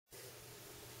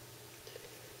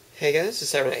Hey guys,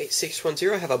 it's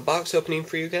CyberKnight8610. I have a box opening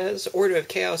for you guys. Order of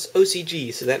Chaos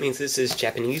OCG, so that means this is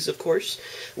Japanese, of course.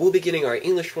 We'll be getting our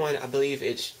English one, I believe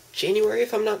it's January,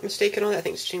 if I'm not mistaken on that. I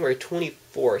think it's January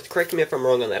 24th. Correct me if I'm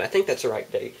wrong on that. I think that's the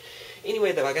right date.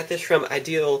 Anyway, though, I got this from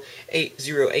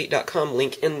ideal808.com,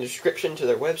 link in the description to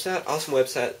their website. Awesome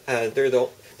website. They're the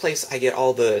place I get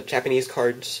all the Japanese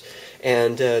cards,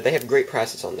 and they have great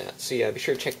prices on that. So yeah, be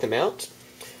sure to check them out.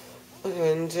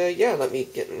 And yeah, let me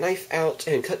get a knife out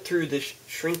and cut through this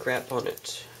shrink wrap on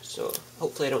it. So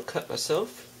hopefully I don't cut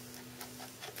myself.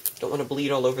 Don't want to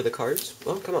bleed all over the cards.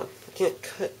 Well, come on, I can't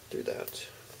cut through that.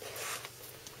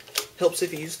 Helps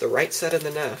if you use the right side of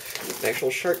the knife, the actual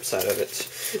sharp side of it.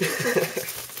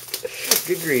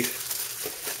 Good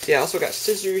grief. So yeah, I also got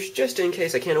scissors just in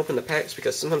case I can't open the packs,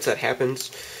 because sometimes that happens.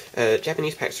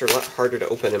 Japanese packs are a lot harder to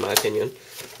open in my opinion.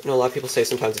 I know a lot of people say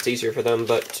sometimes it's easier for them,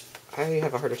 but I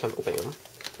have a harder time opening them.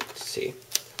 Let's see.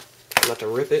 Try not to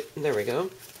rip it. There we go.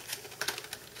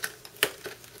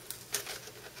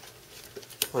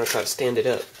 I want to try to stand it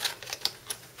up.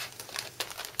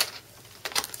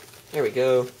 There we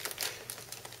go.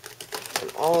 And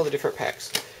all the different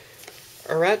packs.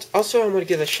 Alright, also I'm going to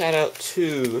give a shout out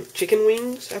to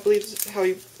Chicknwings, I believe is how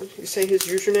you say his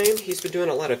username. He's been doing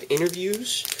a lot of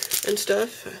interviews and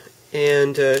stuff.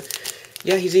 And,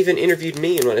 yeah, he's even interviewed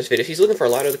me in one of his videos. He's looking for a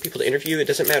lot of other people to interview. It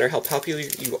doesn't matter how popular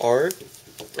you are.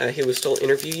 He will still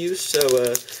interview you,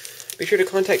 so be sure to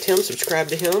contact him, subscribe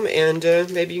to him, and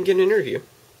maybe you can get an interview.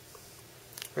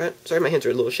 Right? Sorry, my hands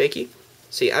are a little shaky.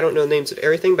 See, I don't know the names of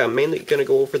everything, but I'm mainly going to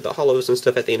go over the holos and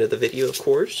stuff at the end of the video, of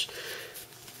course.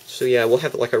 So yeah, we'll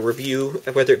have like a review,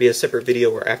 whether it be a separate video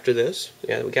or after this.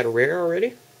 Yeah, we got a rare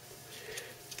already.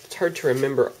 It's hard to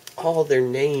remember all their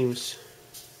names.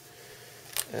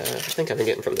 I think I'm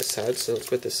getting from this side, so let's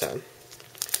go with this side.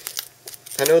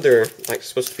 I know they're like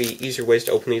supposed to be easier ways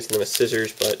to open these than with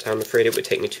scissors, but I'm afraid it would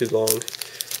take me too long.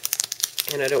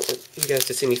 And I don't want you guys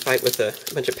to see me fight with a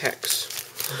bunch of packs.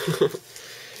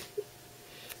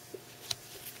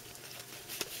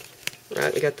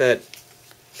 Right, we got that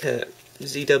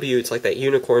ZW, it's like that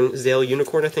unicorn, Zale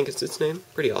Unicorn I think is its name.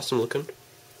 Pretty awesome looking.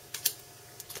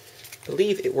 I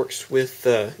believe it works with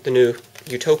the new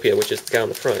Utopia, which is the guy on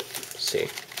the front. Let's see.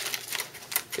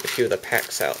 Get a few of the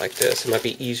packs out like this. It might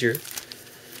be easier.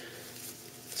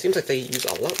 Seems like they use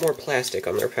a lot more plastic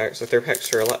on their packs. Like their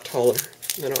packs are a lot taller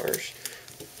than ours.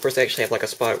 Of course, they actually have like a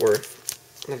spot where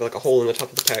they have like a hole in the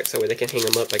top of the pack, so that way they can hang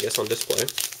them up, I guess, on display.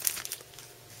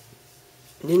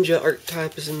 Ninja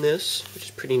archetype is in this, which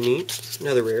is pretty neat.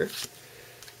 Another rare.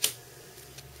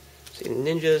 See,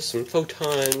 ninjas, some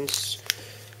photons.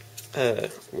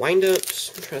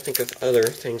 Wind-ups. I'm trying to think of other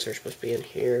things that are supposed to be in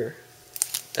here.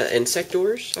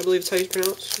 Insectors, I believe is how you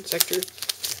pronounce Insector.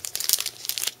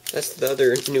 That's the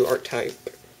other new archetype.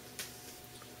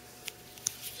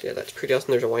 So yeah, that's pretty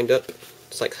awesome. There's a wind-up.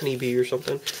 It's like honeybee or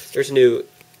something. There's a new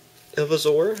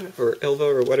Elvazor, or Elva,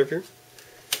 or whatever.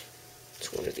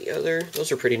 It's one or the other.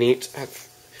 Those are pretty neat. I've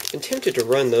been tempted to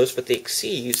run those, but the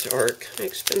XCs are kind of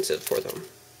expensive for them.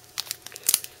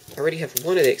 I already have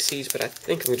one of the XCs, but I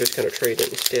think I'm just going to trade it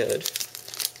instead.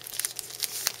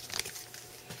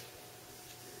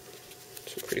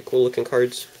 Some pretty cool looking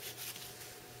cards.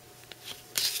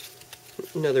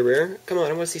 Another rare. Come on,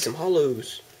 I want to see some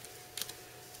holos.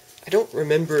 I don't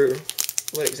remember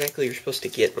what exactly you're supposed to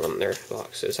get on their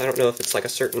boxes. I don't know if it's like a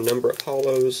certain number of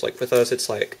holos. Like with us, it's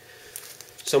like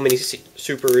so many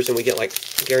supers, and we get like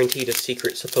guaranteed a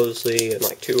secret supposedly, and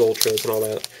like 2 ultras and all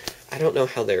that. I don't know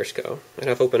how theirs go, and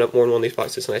I've opened up more than one of these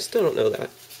boxes, and I still don't know that.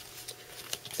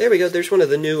 There we go, there's one of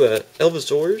the new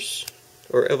Elvazors,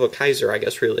 or Elvakaiser, I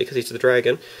guess, really, because he's the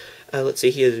dragon. Let's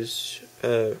see, he is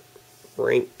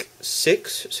rank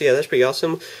 6, so yeah, that's pretty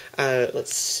awesome.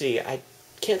 Let's see, I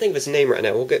can't think of his name right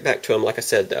now. We'll get back to him, like I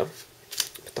said, though.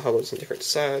 Put the holos on a different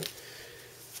side.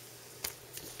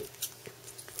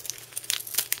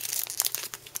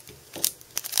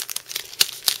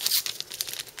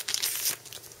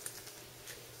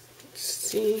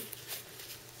 See,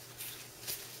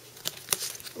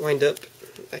 wind up.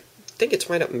 I think it's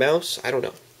wind up mouse. I don't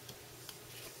know.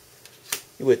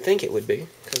 You would think it would be,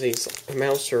 because he's a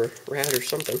mouse or rat or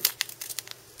something.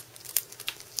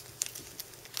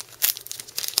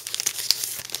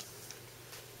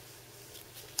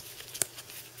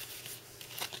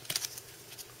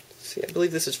 See, I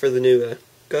believe this is for the new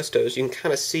Gustos. You can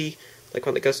kind of see, like,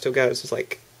 one of the Gusto guys is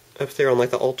like up there on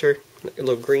like the altar, like a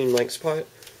little green like spot.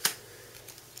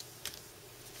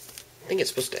 I think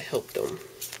it's supposed to help them.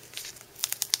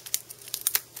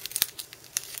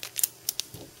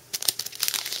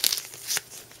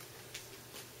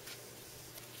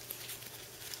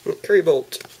 Curry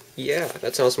Bolt, Yeah,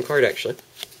 that's an awesome card, actually.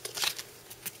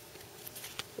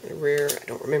 Rare, I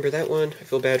don't remember that one. I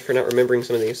feel bad for not remembering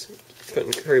some of these.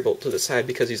 Putting Currybolt to the side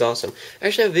because he's awesome. I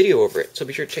actually have a video over it, so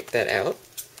be sure to check that out.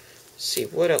 Let's see,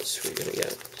 what else we're gonna get?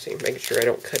 Let's see, making sure I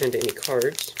don't cut into any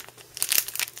cards.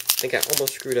 I think I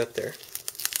almost screwed up there.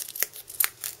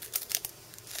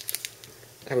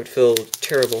 I would feel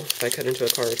terrible if I cut into a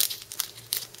card.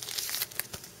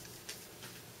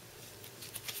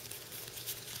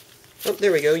 Oh,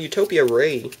 there we go, Utopia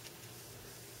Ray.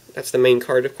 That's the main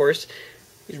card, of course.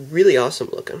 He's really awesome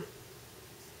looking.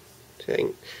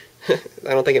 I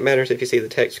don't think it matters if you see the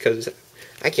text, because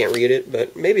I can't read it,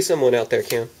 but maybe someone out there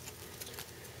can.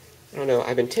 I don't know,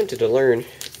 I've been tempted to learn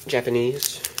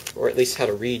Japanese, or at least how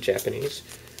to read Japanese,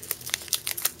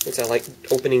 since I like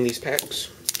opening these packs.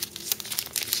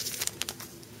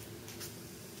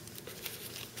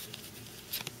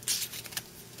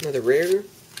 Another rare.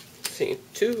 Let's see,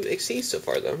 2 XCs so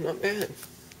far though, not bad.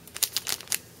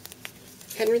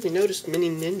 Hadn't really noticed many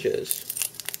ninjas.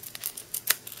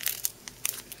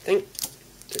 I think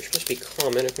they're supposed to be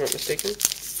common, if I'm not mistaken.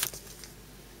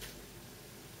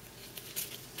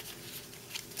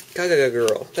 Gaga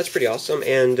Girl, that's pretty awesome,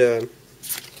 and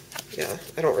yeah,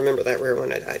 I don't remember that rare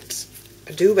one. I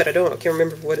do, but I don't. I can't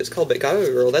remember what it's called, but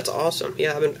Gaga Girl, that's awesome.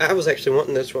 Yeah, I was actually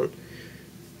wanting this one,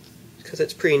 because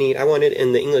it's pretty neat. I want it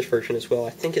in the English version as well.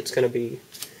 I think it's going to be,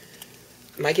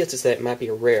 my guess is that it might be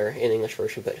a rare in the English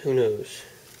version, but who knows.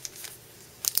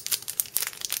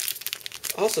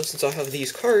 Also, since I have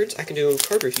these cards, I can do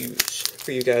card reviews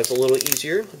for you guys a little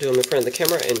easier. I'll do them in front of the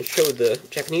camera and show the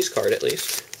Japanese card at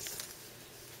least.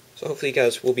 So hopefully you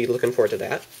guys will be looking forward to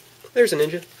that. There's a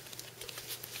ninja.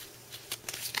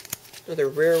 Another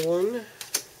rare one.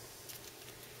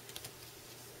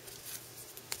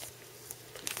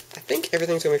 I think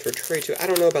everything's going to be for trade too. I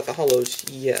don't know about the hollows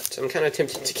yet. I'm kind of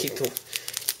tempted to keep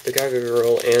the Gaga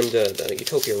Girl and the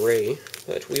Utopia Ray,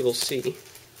 but we will see.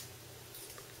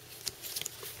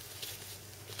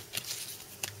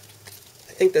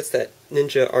 I think that's that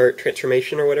ninja art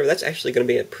transformation or whatever. That's actually going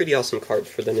to be a pretty awesome card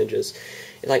for the ninjas.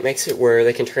 It like makes it where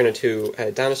they can turn into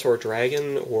a dinosaur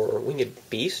dragon or winged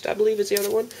beast, I believe is the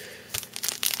other one.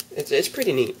 It's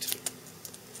pretty neat.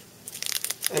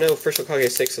 I know First Hokage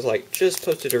 6 is like just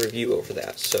posted a review over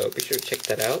that, so be sure to check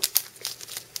that out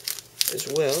as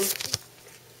well.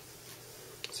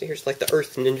 So here's like the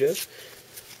Earth Ninja.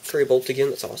 Currybolt again,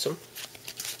 that's awesome.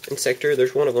 Insector,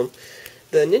 there's one of them.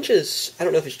 The ninjas, I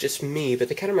don't know if it's just me, but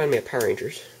they kind of remind me of Power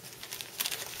Rangers.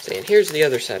 So, and here's the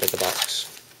other side of the box.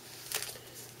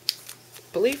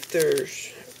 I believe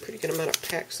there's a pretty good amount of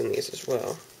packs in these as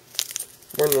well.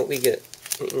 More than what we get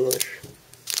in English.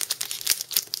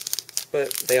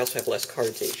 But they also have less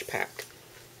cards in each pack,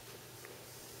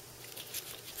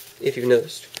 if you've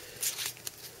noticed.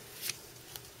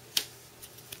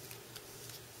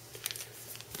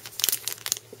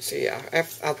 So yeah,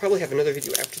 I'll probably have another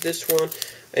video after this one,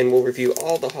 and we'll review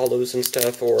all the hollows and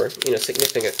stuff, or, you know,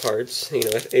 significant cards, you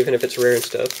know, even if it's rare and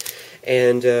stuff.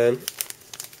 And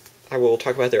I will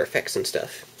talk about their effects and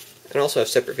stuff. And I also have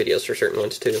separate videos for certain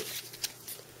ones too.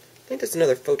 I think that's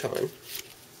another photon.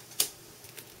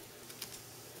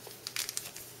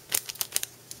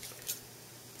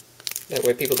 That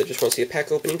way people that just want to see a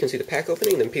pack opening can see the pack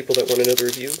opening, then people that want to know the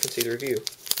review can see the review.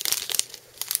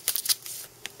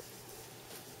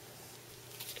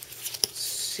 Let's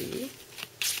see.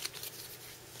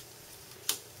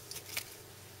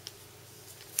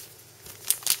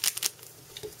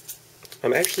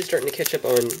 I'm actually starting to catch up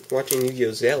on watching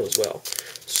Yugioh as well.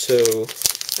 So,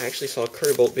 I actually saw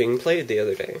Currybolt being played the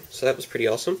other day, so that was pretty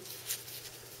awesome.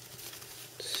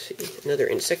 Let's see, another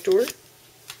Insector.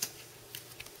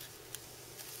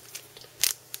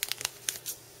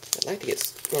 I'd like to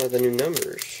get one of the new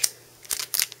numbers.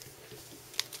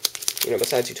 You know,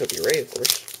 besides Utopia Ray, of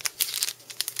course.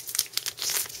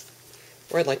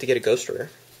 Or I'd like to get a Ghost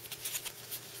Rare.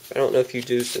 I don't know if you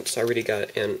do, since I already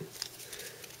got an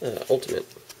Ultimate.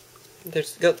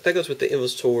 That goes with the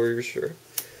Illusaurs, or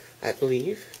I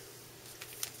believe.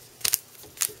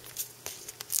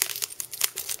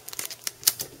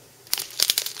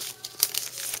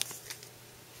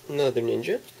 Another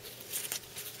Ninja.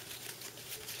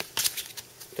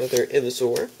 Another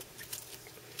Illusaur.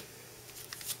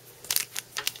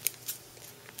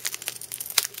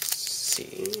 Let's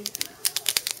see.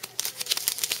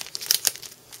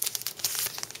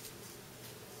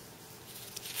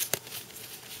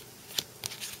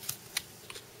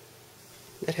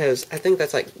 That has, I think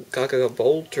that's like Gaga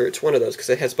Bolt, or it's one of those, because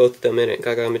it has both of them in it,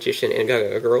 Gaga Magician and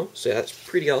Gaga Girl, so yeah, that's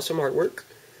pretty awesome artwork.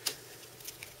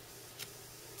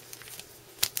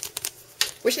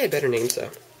 Wish they had better names,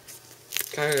 though.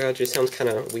 Gaga just sounds kind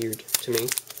of weird to me.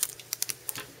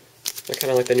 I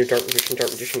kind of like the new Dark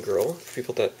Magician girl, for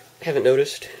people that haven't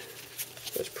noticed.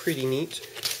 That's pretty neat.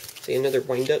 See, another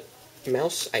wind-up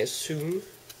mouse, I assume.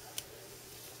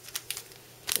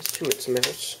 I assume it's a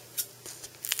mouse.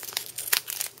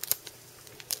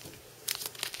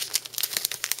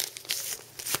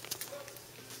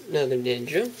 Another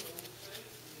ninja.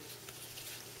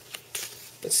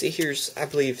 Let's see, here's, I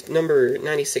believe, number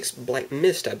 96, Black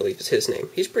Mist, I believe is his name.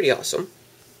 He's pretty awesome.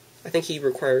 I think he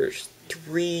requires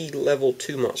 3 level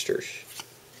 2 monsters.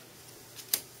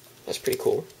 That's pretty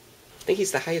cool. I think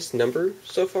he's the highest number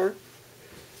so far.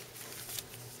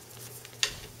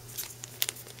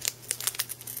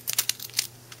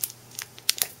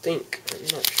 I'm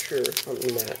not sure on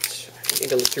that. I need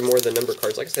to look through more of the number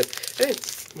cards. Like I said,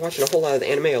 I've been watching a whole lot of the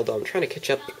anime, although I'm trying to catch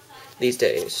up these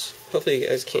days. Hopefully you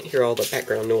guys can't hear all the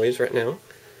background noise right now.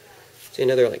 See,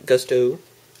 another, like, Gusto.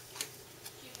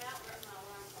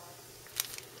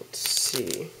 Let's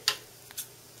see.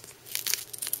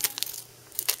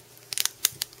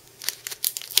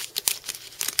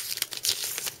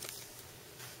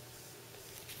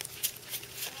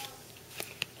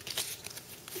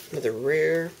 Another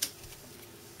rare.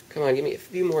 Come on, give me a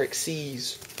few more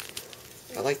XCs.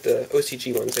 I like the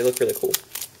OCG ones, they look really cool.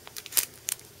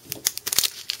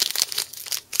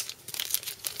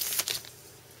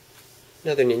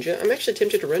 Another ninja. I'm actually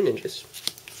tempted to run ninjas.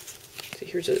 See,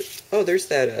 here's a... Oh, there's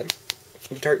that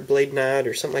Dark Blade Knight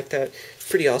or something like that.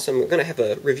 Pretty awesome. We're going to have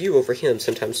a review over him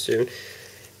sometime soon.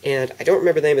 And I don't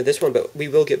remember the name of this one, but we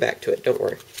will get back to it. Don't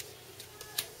worry.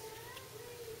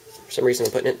 For some reason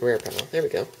I'm putting it in rare pile. There we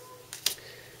go.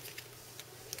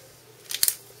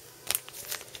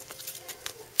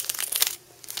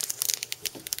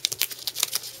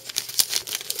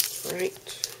 Alright.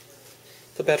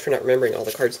 Feel bad for not remembering all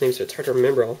the cards' names, so it's hard to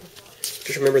remember all.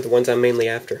 Just remember the ones I'm mainly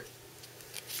after.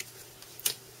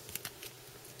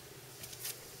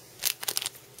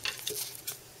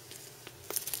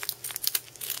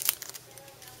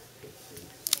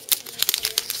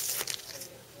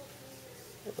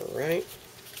 Alright.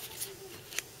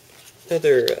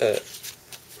 Another,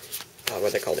 what are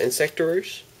they called?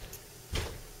 Insectorers.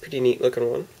 Pretty neat looking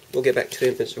one. We'll get back to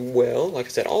him as well. Like I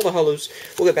said, all the hollows,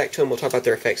 we'll get back to them. We'll talk about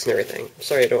their effects and everything.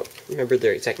 Sorry I don't remember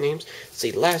their exact names. Let's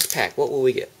see, last pack. What will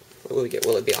we get? What will we get?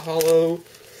 Will it be a hollow?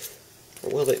 Or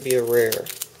will it be a rare?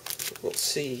 We'll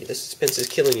see. The suspense is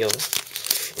killing y'all.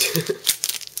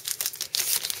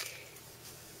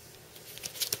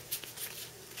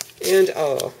 And,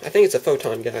 I think it's a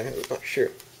photon guy. I'm not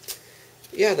sure.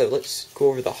 Yeah, though, let's go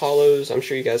over the hollows. I'm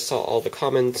sure you guys saw all the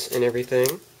comments and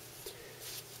everything.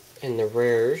 And the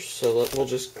rares, so we'll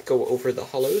just go over the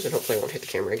hollows, and hopefully I won't hit the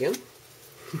camera again.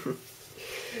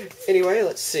 Anyway,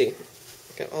 let's see.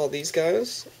 Got all these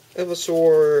guys.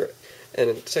 Evasaur, and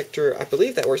Insector. I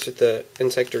believe that works with the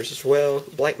Insectors as well.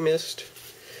 Black Mist,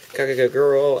 Gaga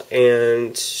Girl,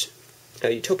 and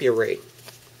Utopia Ray.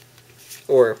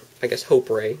 Or, I guess, Hope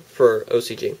Ray for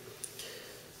OCG.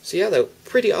 So yeah, though,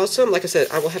 pretty awesome. Like I said,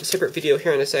 I will have a separate video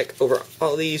here in a sec over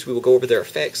all these. We will go over their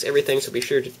effects, everything, so be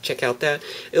sure to check out that.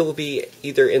 It will be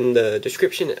either in the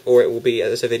description, or it will be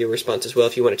as a video response as well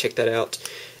if you want to check that out.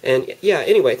 And yeah,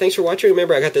 anyway, thanks for watching.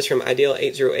 Remember, I got this from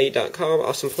ideal808.com,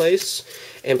 awesome place.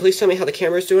 And please tell me how the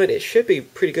camera's doing. It should be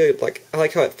pretty good. Like, I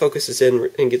like how it focuses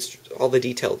in and gets all the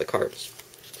detail of the cards.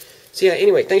 So yeah,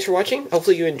 anyway, thanks for watching.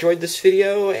 Hopefully you enjoyed this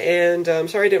video, and I'm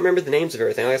sorry I didn't remember the names of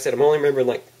everything. Like I said, I'm only remembering,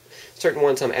 like, certain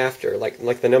ones I'm after,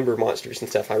 like the number monsters and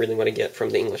stuff I really want to get from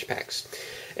the English packs.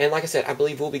 And like I said, I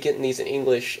believe we'll be getting these in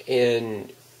English in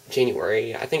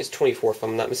January. I think it's 24th, if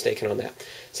I'm not mistaken on that.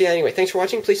 So yeah, anyway, thanks for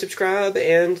watching. Please subscribe,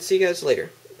 and see you guys later.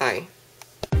 Bye.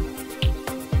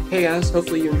 Hey guys,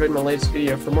 hopefully you enjoyed my latest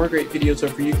video. For more great videos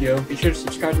over Yu-Gi-Oh, be sure to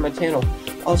subscribe to my channel.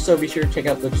 Also, be sure to check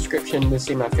out the description to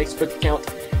see my Facebook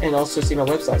account, and also see my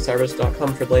website,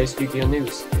 cybers.com, for the latest Yu-Gi-Oh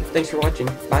news. Thanks for watching.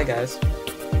 Bye guys.